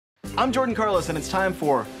I'm Jordan Carlos, and it's time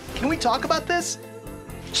for Can We Talk About This?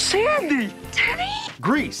 Sandy! Teddy!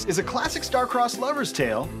 Grease is a classic star-crossed lover's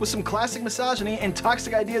tale with some classic misogyny and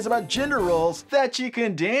toxic ideas about gender roles that you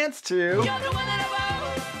can dance to.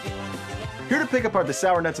 Here to pick apart the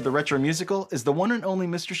sour nuts of the retro musical is the one and only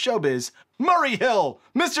Mr. Showbiz, Murray Hill,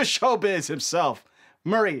 Mr. Showbiz himself.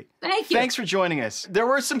 Murray, thank you. Thanks for joining us. There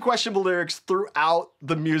were some questionable lyrics throughout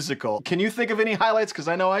the musical. Can you think of any highlights? Because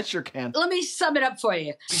I know I sure can. Let me sum it up for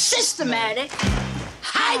you. Systematic,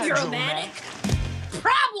 hydromatic,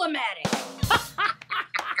 problematic.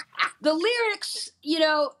 The lyrics, you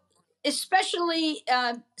know, especially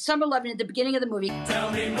Summer Lovin' at the beginning of the movie. Tell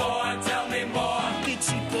me more, tell me more. Did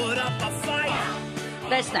she put up a fight?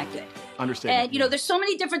 That's not good. Understand. And, you know, there's so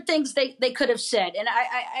many different things they could have said. And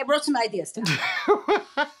I wrote some ideas down.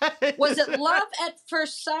 Was it love at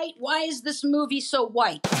first sight? Why is this movie so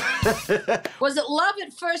white? Was it love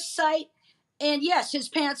at first sight? And yes, his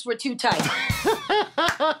pants were too tight.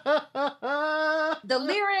 The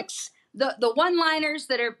lyrics, the one-liners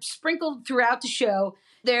that are sprinkled throughout the show,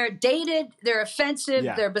 they're dated, they're offensive,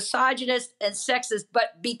 they're misogynist and sexist,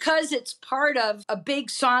 but because it's part of a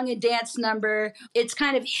big song and dance number, it's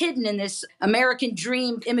kind of hidden in this American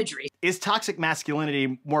dream imagery. Is toxic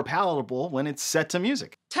masculinity more palatable when it's set to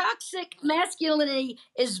music? Toxic masculinity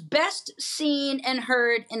is best seen and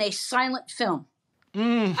heard in a silent film.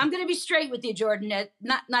 I'm going to be straight with you, Jordan,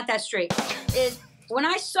 not that straight. When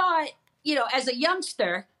I saw it, you know, as a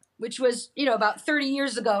youngster, which was, you know, about 30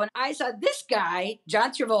 years ago, and I saw this guy,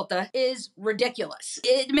 John Travolta, is ridiculous.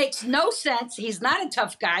 It makes no sense. He's not a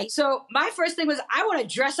tough guy. So my first thing was, I want to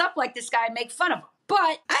dress up like this guy and make fun of him.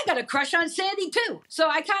 But I got a crush on Sandy, too. So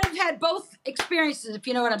I kind of had both experiences, if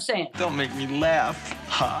you know what I'm saying. Don't make me laugh.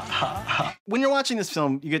 Ha, ha, ha. When you're watching this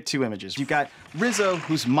film, you get two images. You've got Rizzo,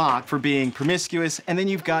 who's mocked for being promiscuous, and then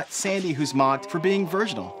you've got Sandy, who's mocked for being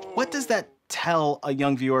virginal. What does that tell a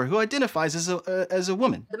young viewer who identifies as a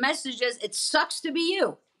woman? The message is, it sucks to be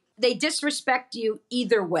you. They disrespect you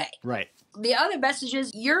either way. Right. The other message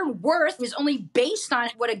is, your worth is only based on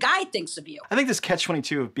what a guy thinks of you. I think this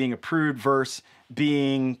catch-22 of being a prude versus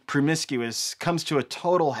being promiscuous comes to a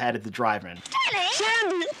total head at the drive-in.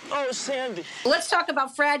 Sandy! Oh, Sandy. Let's talk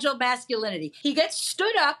about fragile masculinity. He gets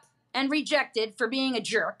stood up and rejected for being a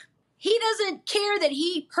jerk. He doesn't care that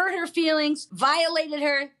he hurt her feelings, violated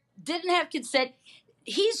her, didn't have consent.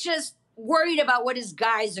 He's just worried about what his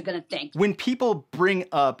guys are going to think. When people bring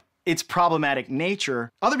up its problematic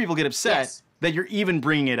nature, other people get upset that you're even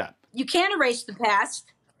bringing it up. You can't erase the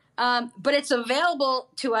past, but it's available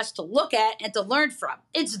to us to look at and to learn from.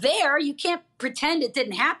 It's there. You can't pretend it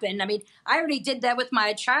didn't happen. I mean, I already did that with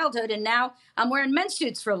my childhood, and now I'm wearing men's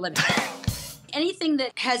suits for a living. Anything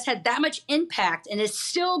that has had that much impact and is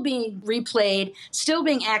still being replayed, still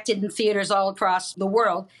being acted in theaters all across the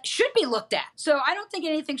world, should be looked at. So I don't think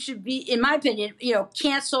anything should be, in my opinion, you know,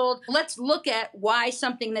 canceled. Let's look at why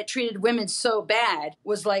something that treated women so bad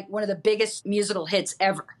was like one of the biggest musical hits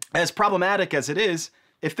ever. As problematic as it is,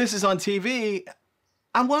 if this is on TV,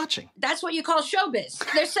 I'm watching. That's what you call showbiz.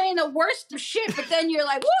 They're saying the worst shit, but then you're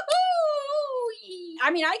like, woohoo! I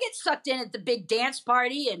mean, I get sucked in at the big dance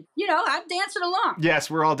party and, you know, I'm dancing along. Yes,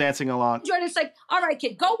 we're all dancing along. Jordan's like, all right,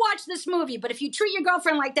 kid, go watch this movie, but if you treat your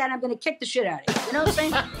girlfriend like that, I'm going to kick the shit out of you. You know what I'm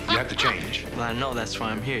saying? You have to change. Well, I know that's why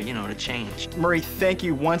I'm here, you know, to change. Murray, thank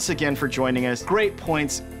you once again for joining us. Great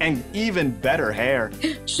points and even better hair.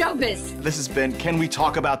 Showbiz. This has been Can We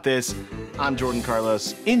Talk About This? I'm Jordan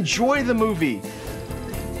Carlos. Enjoy the movie.